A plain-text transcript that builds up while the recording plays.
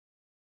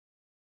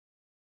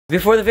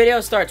Before the video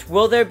starts,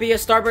 will there be a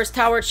Starburst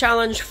Tower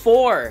Challenge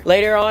 4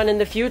 later on in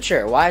the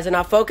future? Why is it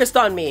not focused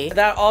on me?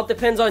 That all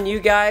depends on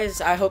you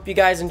guys. I hope you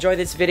guys enjoy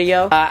this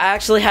video. I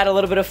actually had a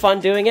little bit of fun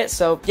doing it,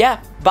 so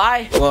yeah,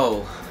 bye.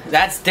 Whoa,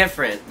 that's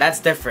different. That's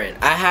different.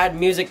 I had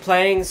music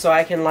playing so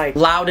I can like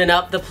louden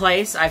up the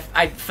place. I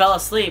fell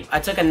asleep.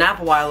 I took a nap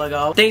a while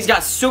ago. Things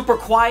got super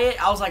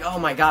quiet. I was like, oh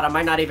my god, I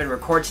might not even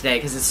record today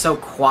because it's so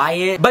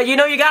quiet. But you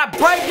know you gotta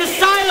break the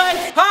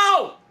silence!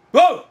 Oh!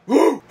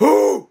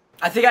 Whoa!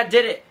 I think I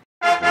did it.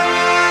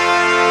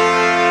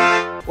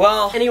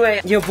 Well,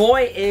 anyway, your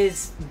boy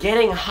is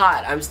getting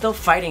hot. I'm still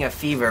fighting a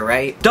fever,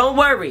 right? Don't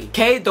worry,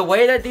 okay? The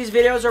way that these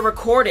videos are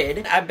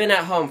recorded, I've been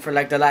at home for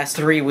like the last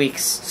 3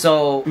 weeks,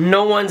 so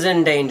no one's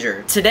in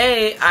danger.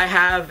 Today, I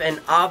have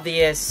an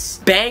obvious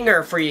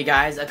banger for you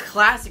guys, a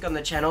classic on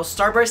the channel,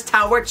 Starburst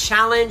Tower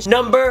Challenge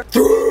number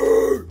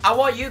 3. I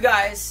want you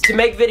guys to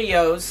make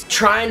videos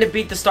trying to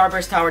beat the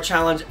Starburst Tower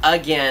Challenge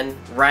again,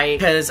 right?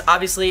 Because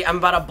obviously, I'm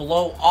about to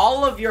blow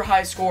all of your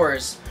high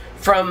scores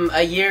from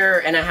a year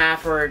and a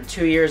half or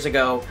 2 years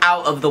ago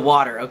out of the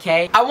water,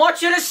 okay? I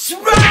want you to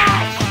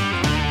smash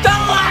the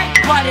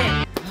like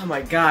button! Oh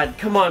my god,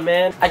 come on,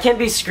 man. I can't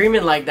be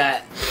screaming like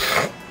that.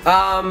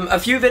 A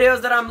few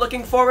videos that I'm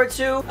looking forward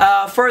to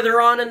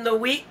further on in the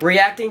week.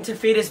 Reacting to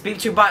Fetus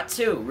BepTweBot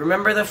 2.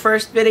 Remember the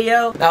first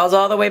video? That was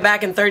all the way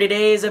back in 30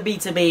 days of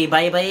B2B,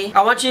 baby.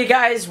 I want you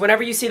guys,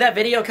 whenever you see that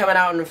video coming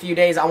out in a few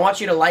days, I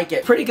want you to like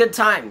it. Pretty good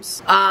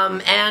times.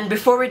 And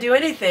before we do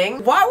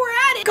anything, while we're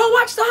at it, go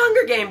watch the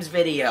Hunger Games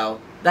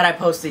video that I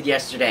posted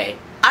yesterday.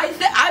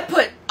 I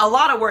put a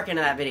lot of work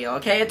into that video,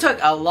 okay? It took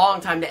a long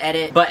time to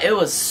edit, but it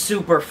was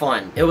super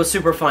fun. It was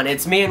super fun.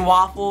 It's me and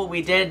Waffle.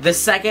 We did the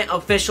second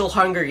official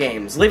Hunger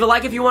Games. Leave a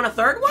like if you want a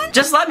third one.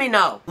 Just let me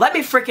know. Let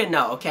me freaking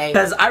know, okay?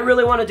 Because I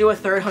really want to do a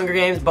third Hunger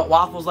Games, but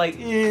Waffle's like,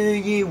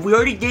 yeah, we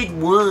already did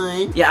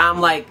one. Yeah, I'm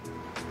like,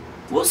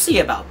 we'll see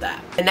about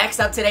that. The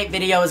next up-to-date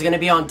video is going to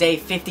be on day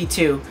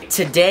 52.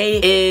 Today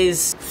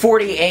is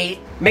 48.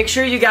 Make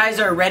sure you guys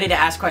are ready to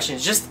ask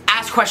questions. Just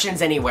ask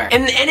questions anywhere.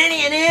 In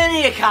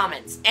any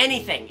comments.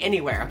 Anything.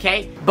 Anywhere,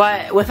 okay?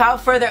 But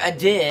without further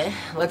ado,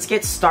 let's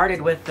get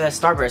started with the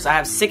Starburst. I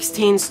have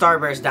 16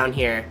 Starburst down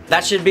here.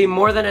 That should be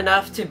more than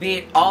enough to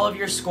beat all of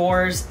your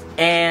scores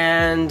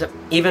and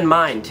even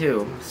mine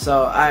too.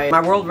 So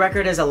my world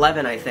record is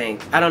 11, I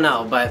think. I don't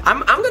know, but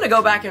I'm gonna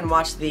go back and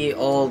watch the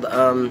old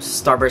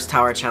Starburst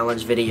Tower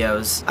Challenge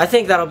videos. I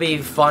think that'll be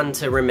fun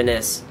to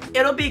reminisce.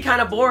 It'll be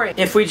kind of boring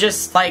if we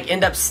just like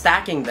end up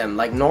stacking them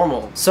like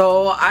normal.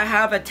 So I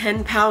have a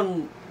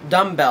 10-pound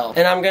dumbbell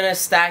and I'm gonna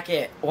stack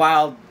it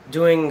while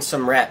doing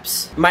some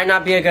reps. Might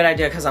not be a good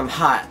idea because I'm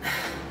hot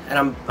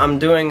and I'm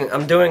doing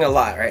a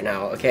lot right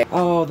now, okay?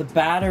 Oh, the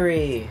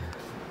battery.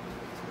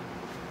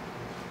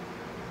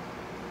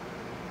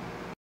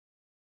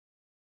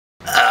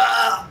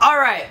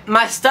 Alright,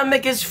 my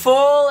stomach is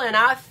full and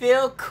I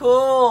feel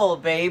cool,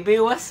 baby.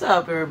 What's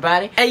up,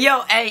 everybody? Hey,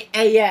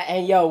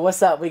 yo,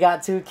 what's up? We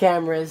got 2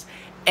 cameras.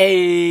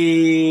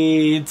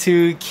 Hey,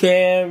 2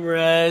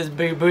 cameras,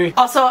 baby.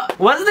 Also,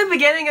 wasn't the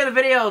beginning of the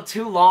video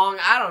too long?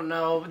 I don't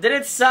know. Did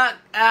it suck?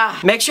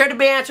 Make sure to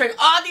be answering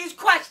all these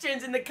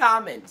questions in the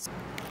comments.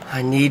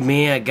 I need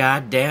me a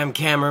goddamn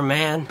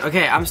cameraman.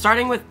 Okay, I'm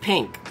starting with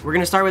pink. We're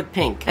gonna start with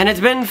pink. And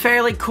it's been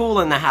fairly cool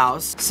in the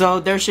house,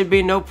 so there should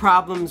be no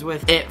problems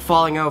with it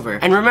falling over.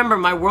 And remember,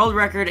 my world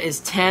record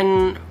is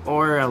 10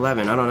 or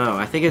 11, I don't know.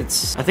 I think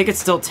it's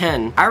still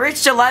 10. I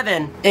reached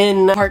 11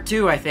 in part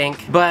 2, I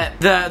think. But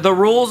the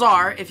rules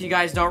are, if you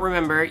guys don't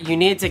remember, you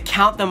need to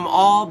count them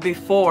all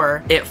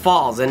before it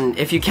falls. And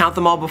if you count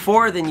them all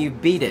before, then you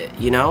beat it,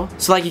 you know?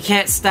 So like you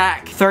can't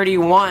stack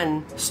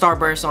 31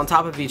 Starbursts on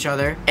top of each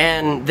other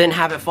and then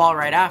have it fall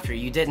right after.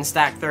 You didn't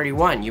stack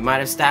 31. You might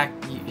have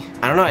stacked,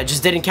 I don't know, it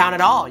just didn't count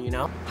at all, you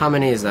know? How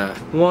many is that?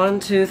 1,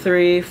 2,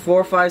 3,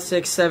 4, 5,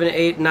 6, 7,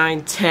 8,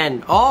 9,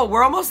 10. Oh,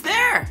 we're almost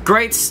there!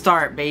 Great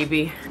start,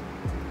 baby.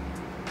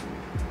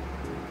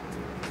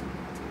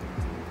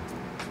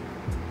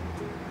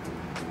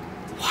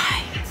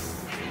 Why?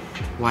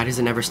 Why does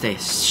it never stay?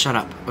 Shut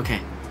up. Okay.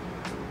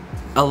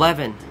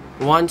 11.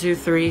 1, 2,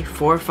 3,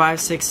 4, 5,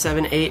 6,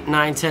 7, 8,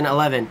 9, 10,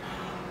 11.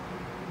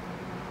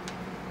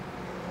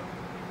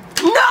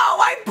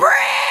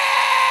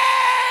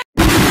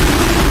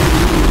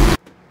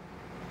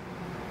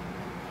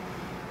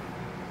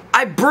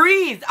 I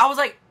breathed! I was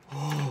like,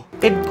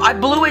 I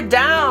blew it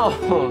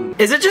down!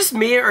 Is it just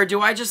me or do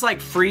I just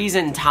like freeze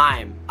in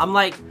time? I'm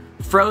like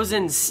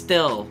frozen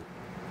still.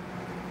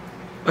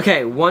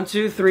 Okay, 1,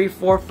 2, 3,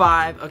 4,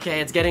 5. Okay,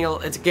 it's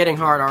getting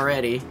hard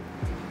already.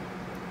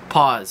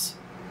 Pause.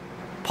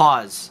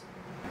 Pause.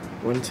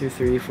 1, 2,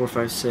 3, 4,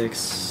 5, 6,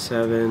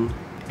 7,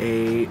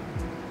 8,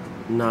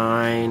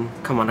 9.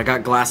 Come on, I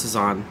got glasses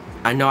on.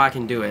 I know I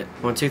can do it.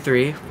 1, 2,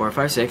 3, 4,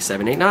 5, 6,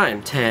 7, 8,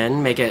 9.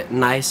 10. Make it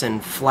nice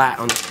and flat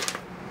on the...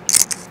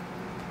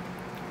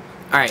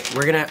 Alright,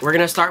 we're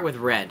gonna start with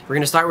red. We're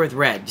gonna start with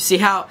red. You see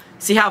how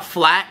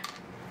flat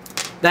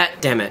that,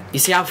 damn it. You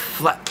see how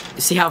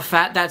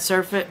flat that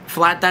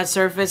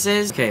surface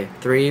is? Okay,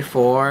 3,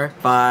 4,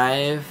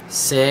 5,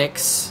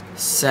 6,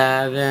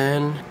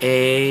 7,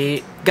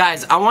 8.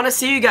 Guys, I want to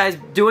see you guys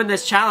doing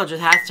this challenge with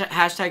hashtag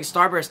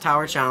Starburst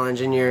Tower challenge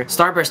in your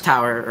Starburst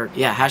Tower, or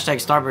yeah, hashtag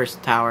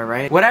Starburst Tower,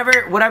 right?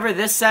 Whatever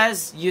this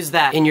says, use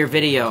that in your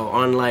video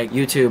on like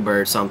YouTube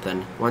or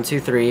something. 1, 2,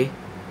 3,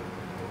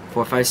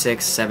 4, 5,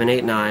 6, 7,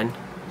 8, 9.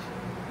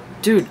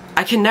 Dude,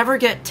 I can never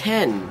get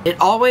 10. It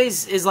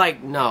always is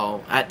like,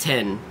 no, at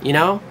 10, you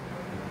know?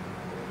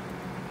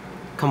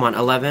 Come on,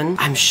 11.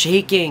 I'm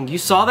shaking. You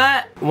saw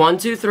that? 1,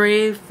 2,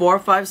 3, 4,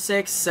 5,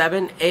 6,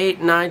 7,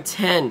 8, 9,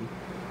 10.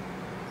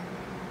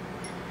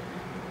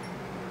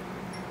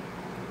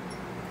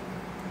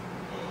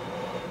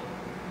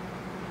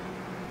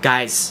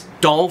 Guys,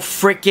 don't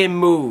freaking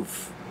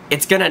move.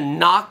 It's gonna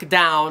knock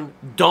down.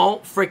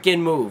 Don't freaking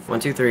move. 1,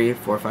 2, 3,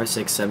 4, 5,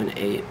 6, 7,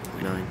 8,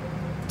 9,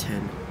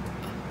 10.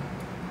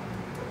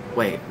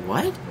 Wait,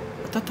 what? I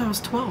thought that was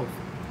 12.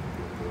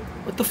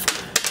 What the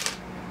f-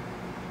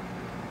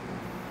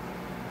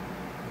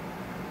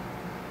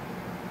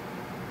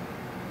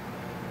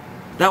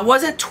 That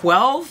wasn't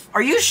 12?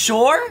 Are you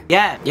sure?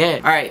 Yeah.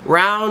 Alright,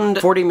 round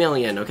 40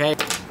 million, okay?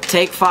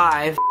 Take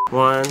 5.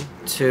 1,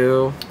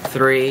 2,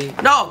 3.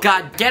 No,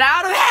 God, get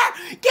out of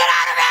here! Get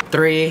out of here!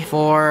 3,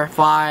 4,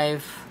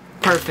 5.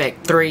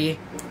 Perfect. 3,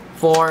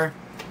 4,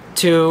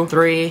 2,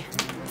 3,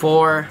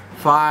 4,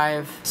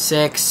 5,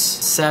 6,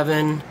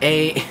 7,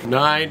 8,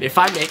 9. If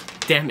I make,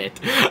 damn it.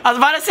 I was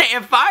about to say,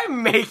 if I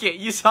make it,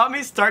 you saw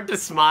me start to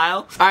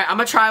smile. Alright, I'm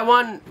gonna try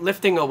one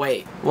lifting a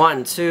weight.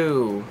 1,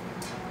 2,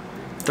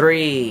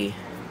 3,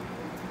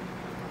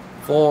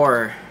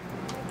 4,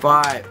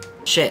 5.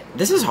 Shit,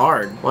 this is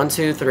hard. 1,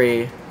 2,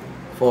 3,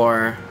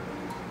 4,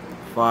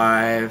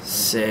 5,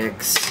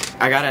 6.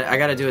 I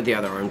gotta do it the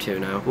other arm too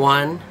now.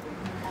 1,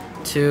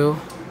 2,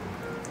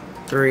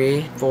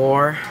 3,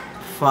 4,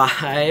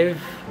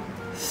 5,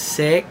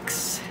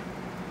 6,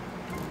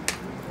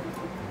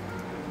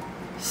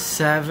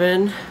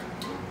 7.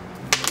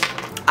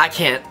 I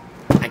can't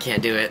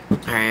do it.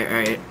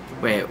 Alright.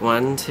 Wait,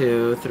 1,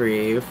 2,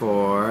 3,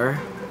 4,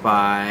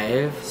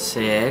 5,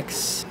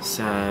 6,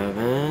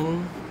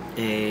 7,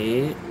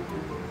 8,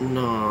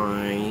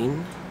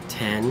 9,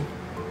 10.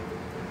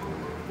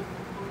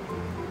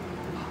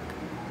 Fuck.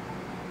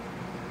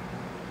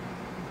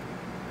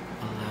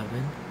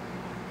 11.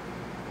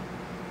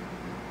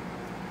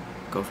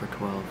 Go for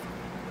 12.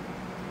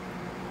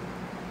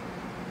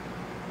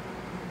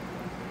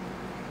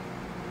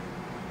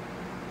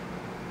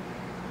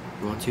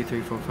 1, 2,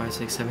 3, 4, 5,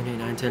 6, 7, 8,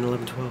 9, 10,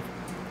 11, 12.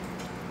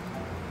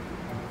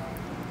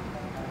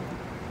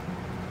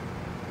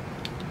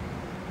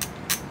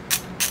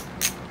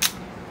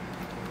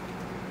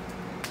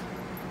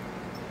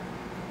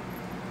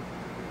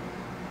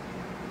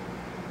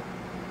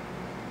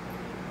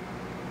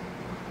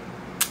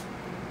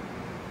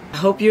 I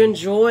hope you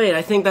enjoyed.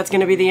 I think that's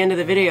gonna be the end of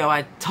the video.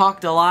 I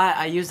talked a lot.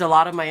 I used a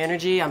lot of my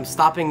energy. I'm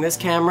stopping this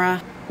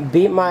camera.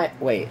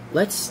 Wait,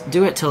 let's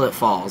do it till it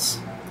falls.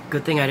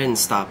 Good thing I didn't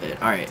stop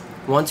it. Alright.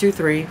 1, 2,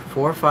 3,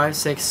 4, 5,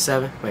 6,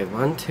 7. Wait,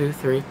 1, 2,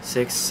 3,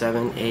 6,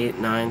 7, 8,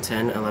 9,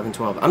 10, 11,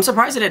 12. I'm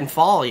surprised it didn't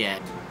fall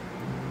yet.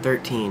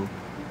 13.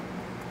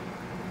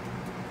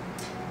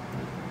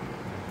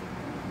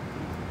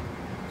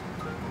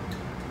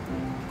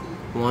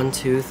 One,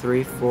 2,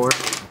 3, 4.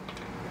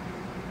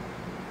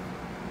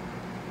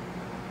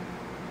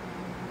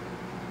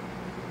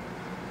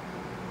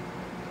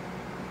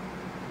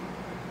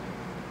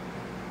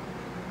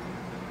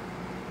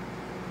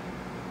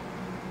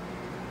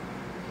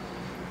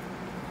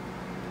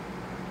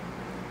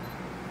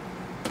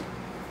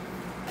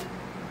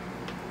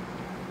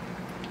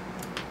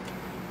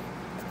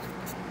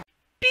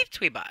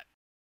 BepTweBot.